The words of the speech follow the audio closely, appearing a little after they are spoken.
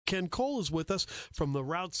Ken Cole is with us from the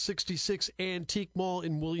Route 66 Antique Mall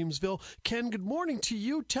in Williamsville. Ken, good morning to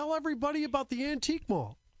you. Tell everybody about the Antique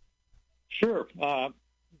Mall. Sure.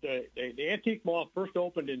 The Antique Mall first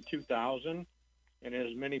opened in 2000, and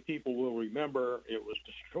as many people will remember, it was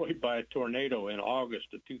destroyed by a tornado in August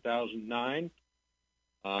of 2009,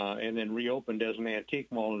 and then reopened as an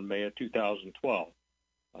antique mall in May of 2012.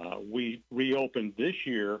 We reopened this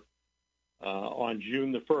year on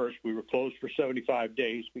June the 1st. We were closed for 75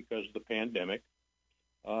 days because of the pandemic.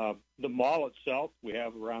 The mall itself, we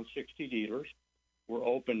have around 60 dealers. We're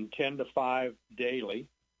open 10 to 5 daily.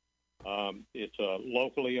 It's a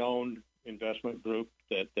locally owned investment group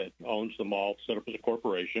that owns the mall, set up as a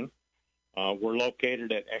corporation. We're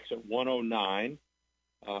located at exit 109,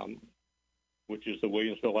 which is the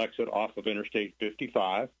Williamsville exit off of Interstate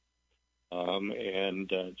 55,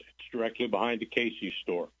 and it's directly behind the Casey's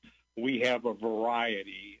store. We have a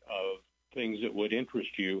variety of things that would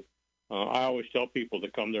interest you. I always tell people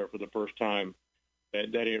that come there for the first time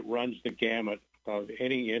that it runs the gamut of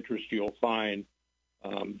any interest you'll find.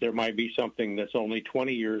 There might be something that's only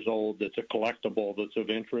 20 years old that's a collectible that's of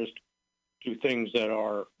interest, to things that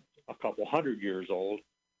are a couple hundred years old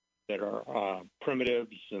that are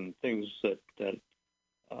primitives and things that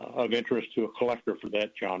of interest to a collector for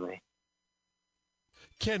that genre.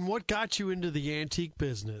 Ken, what got you into the antique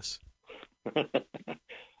business?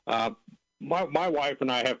 My wife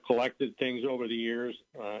and I have collected things over the years,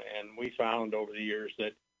 and we found over the years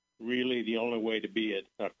that really the only way to be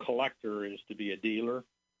a collector is to be a dealer.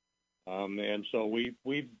 And so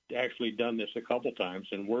we've actually done this a couple times,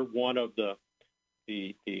 and we're one of the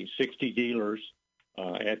 60 dealers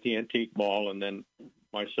at the Antique Mall, and then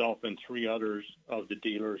myself and 3 others of the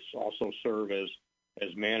dealers also serve as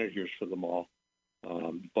managers for the mall.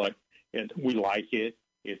 But we like it.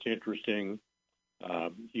 It's interesting.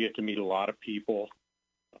 You get to meet a lot of people,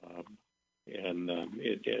 and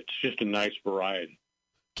it's just a nice variety.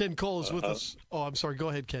 Ken Cole is with us. Oh, I'm sorry. Go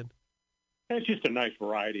ahead, Ken. It's just a nice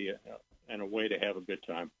variety and a way to have a good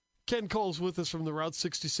time. Ken Cole's with us from the Route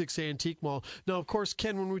 66 Antique Mall. Now, of course,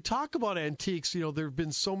 Ken, when we talk about antiques, there have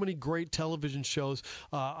been so many great television shows.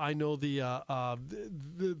 I know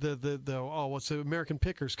American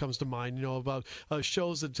Pickers comes to mind, about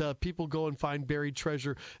shows that people go and find buried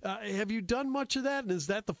treasure. Have you done much of that, and is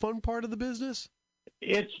that the fun part of the business?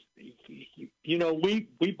 It's,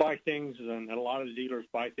 we buy things, and a lot of the dealers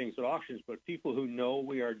buy things at auctions, but people who know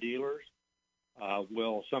we are dealers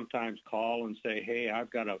will sometimes call and say, hey,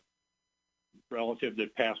 I've got a relative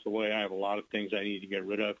that passed away. I have a lot of things I need to get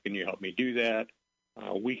rid of. Can you help me do that?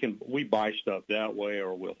 We buy stuff that way,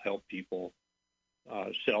 or we'll help people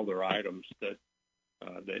sell their items that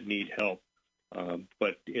need help.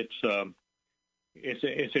 But it's an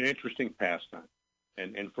interesting pastime,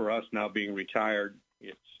 and for us now being retired,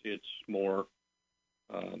 it's more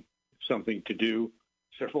something to do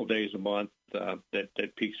several days a month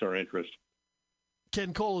that piques our interest.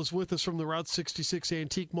 Ken Cole is with us from the Route 66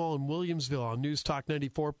 Antique Mall in Williamsville on News Talk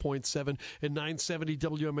 94.7 and 970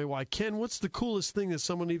 WMAY. Ken, what's the coolest thing that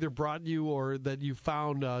someone either brought you or that you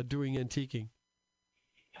found doing antiquing?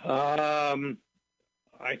 I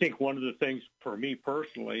think one of the things for me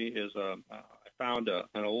personally is I found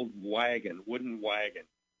an old wooden wagon.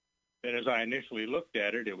 And as I initially looked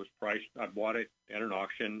at it, it was priced. I bought it at an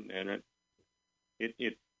auction, and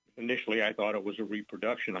it initially I thought it was a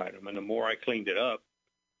reproduction item. And the more I cleaned it up,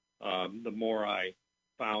 the more I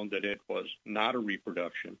found that it was not a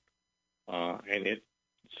reproduction. And it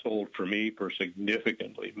sold for me for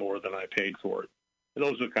significally more than I paid for it. And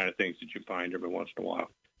those are the kind of things that you find every once in a while.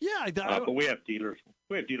 Yeah, but we have dealers.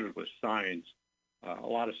 We have dealers with signs, a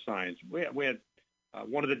lot of signs. We had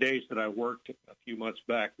one of the days that I worked a few months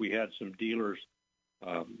back, we had some dealers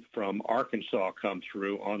from Arkansas come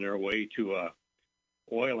through on their way to a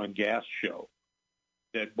oil and gas show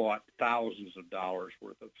that bought thousands of dollars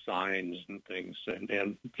worth of signs and things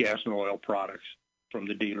and gas and oil products from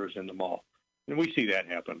the dealers in the mall. And we see that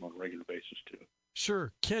happen on a regular basis too.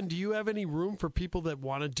 Sure. Ken, do you have any room for people that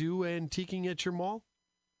want to do antiquing at your mall?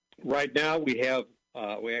 Right now we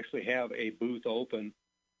actually have a booth open.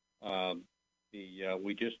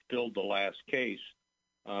 We just filled the last case,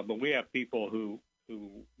 but we have people who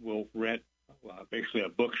will rent basically a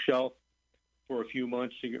bookshelf for a few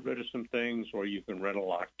months to get rid of some things, or you can rent a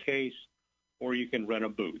locked case, or you can rent a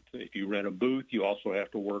booth. If you rent a booth, you also have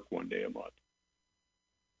to work one day a month.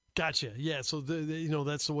 Gotcha. Yeah. So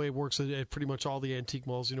that's the way it works at pretty much all the antique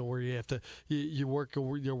malls. Where you have to you work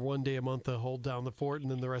one day a month to hold down the fort,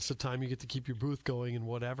 and then the rest of the time you get to keep your booth going and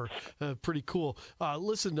whatever. Pretty cool.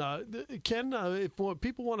 Listen, Ken, if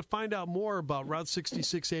people want to find out more about Route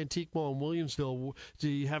 66 Antique Mall in Williamsville, do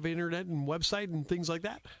you have internet and website and things like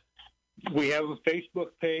that? We have a Facebook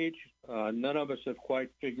page. None of us have quite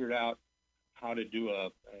figured out how to do a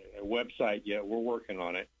website yet. We're working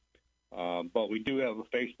on it. But we do have a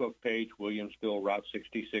Facebook page, Williamsville Route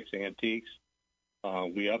 66 Antiques.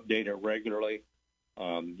 We update it regularly.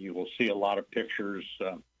 You will see a lot of pictures.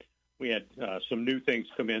 We had some new things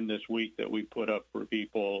come in this week that we put up for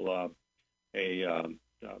people. A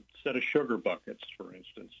set of sugar buckets, for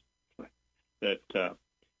instance, that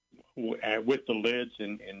with the lids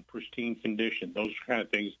in pristine condition. Those kind of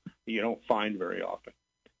things you don't find very often.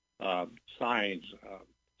 Signs,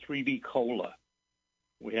 3B Cola.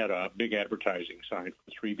 We had a big advertising sign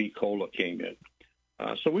for 3B Cola came in.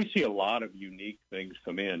 So we see a lot of unique things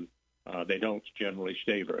come in. They don't generally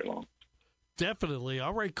stay very long. Definitely.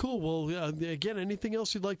 All right, cool. Well, again, anything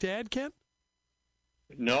else you'd like to add, Ken?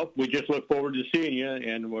 Nope. We just look forward to seeing you.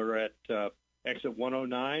 And we're at exit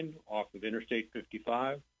 109 off of Interstate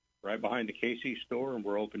 55, right behind the Casey store, and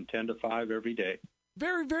we're open 10 to 5 every day.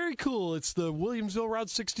 Very, very cool. It's the Williamsville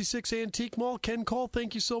Route 66 Antique Mall. Ken Cole,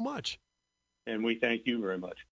 thank you so much. And we thank you very much.